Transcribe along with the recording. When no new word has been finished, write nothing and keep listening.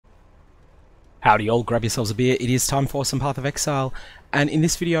Howdy all, grab yourselves a beer, it is time for some Path of Exile, and in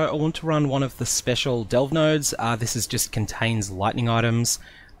this video I want to run one of the special delve nodes. This just contains lightning items.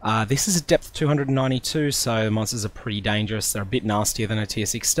 This is a depth 292, so the monsters are pretty dangerous. They're a bit nastier than a tier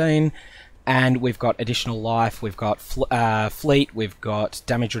 16, and we've got additional life, we've got fleet, we've got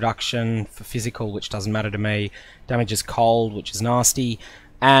damage reduction for physical, which doesn't matter to me, damage is cold, which is nasty,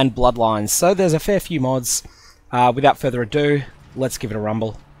 and bloodlines. So there's a fair few mods. Without further ado, let's give it a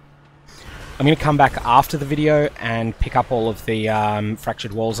rumble. I'm going to come back after the video and pick up all of the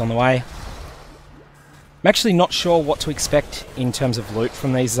fractured walls on the way. I'm actually not sure what to expect in terms of loot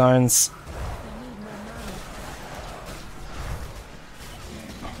from these zones.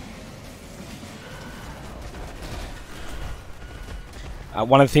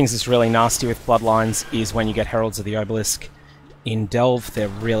 One of the things that's really nasty with Bloodlines is when you get Heralds of the Obelisk in Delve. They're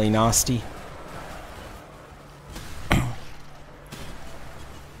really nasty.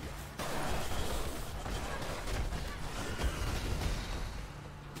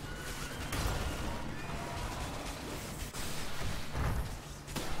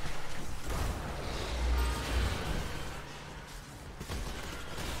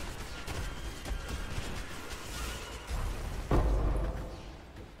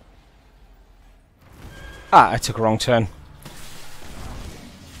 I took a wrong turn.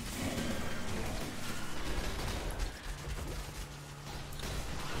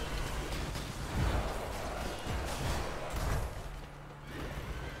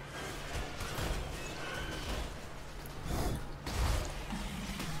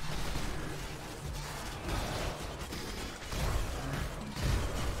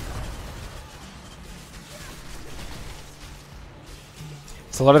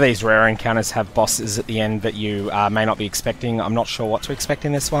 So a lot of these rare encounters have bosses at the end that you may not be expecting. I'm not sure what to expect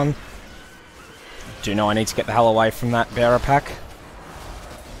in this one. Do know I need to get the hell away from that bearer pack.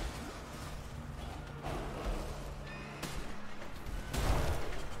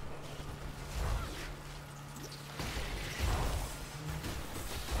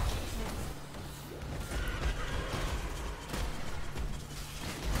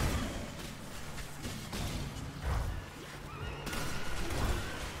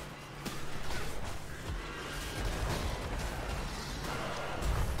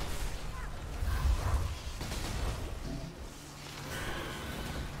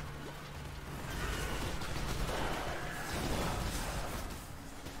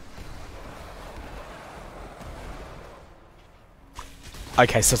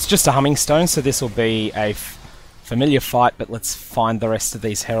 Okay, so it's just a humming stone, so this will be a familiar fight, but let's find the rest of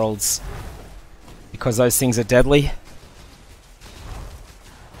these heralds, because those things are deadly.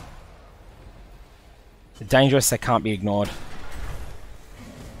 They're dangerous, they can't be ignored.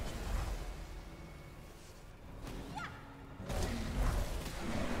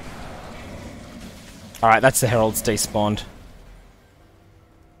 Alright, that's the heralds despawned.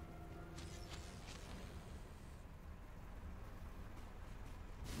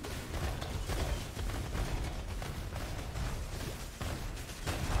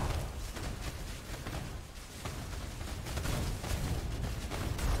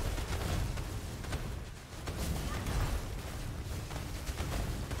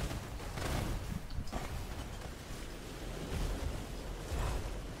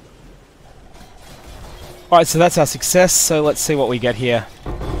 Alright, so that's our success, so let's see what we get here.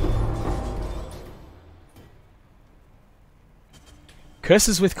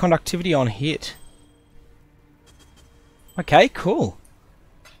 Curses with conductivity on hit. Okay, cool.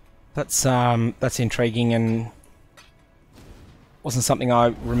 That's intriguing and wasn't something I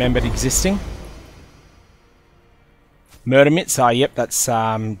remembered existing. Murder mitts, yep, that's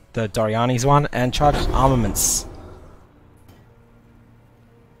the Doriani's one, and charged armaments.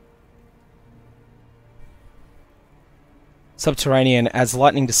 Subterranean adds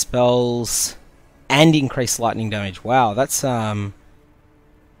lightning dispels and increased lightning damage. Wow, that's an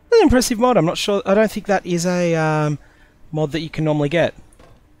impressive mod. I'm not sure. I don't think that is a mod that you can normally get.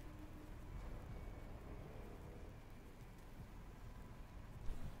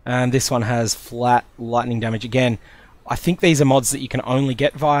 And this one has flat lightning damage again. I think these are mods that you can only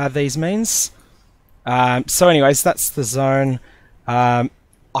get via these means. So anyways, that's the zone. I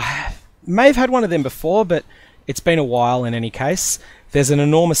may have had one of them before, but it's been a while in any case. There's an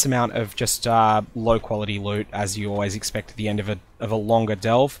enormous amount of just low quality loot, as you always expect at the end of a longer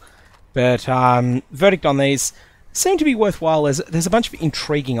delve. But verdict on these seem to be worthwhile. There's a bunch of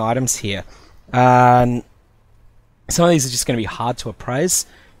intriguing items here. Some of these are just going to be hard to appraise.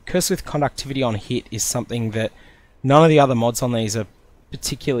 Curse with conductivity on hit is something that none of the other mods on these are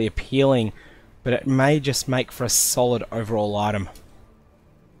particularly appealing, but it may just make for a solid overall item.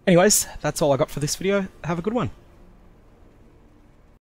 Anyways, that's all I got for this video. Have a good one.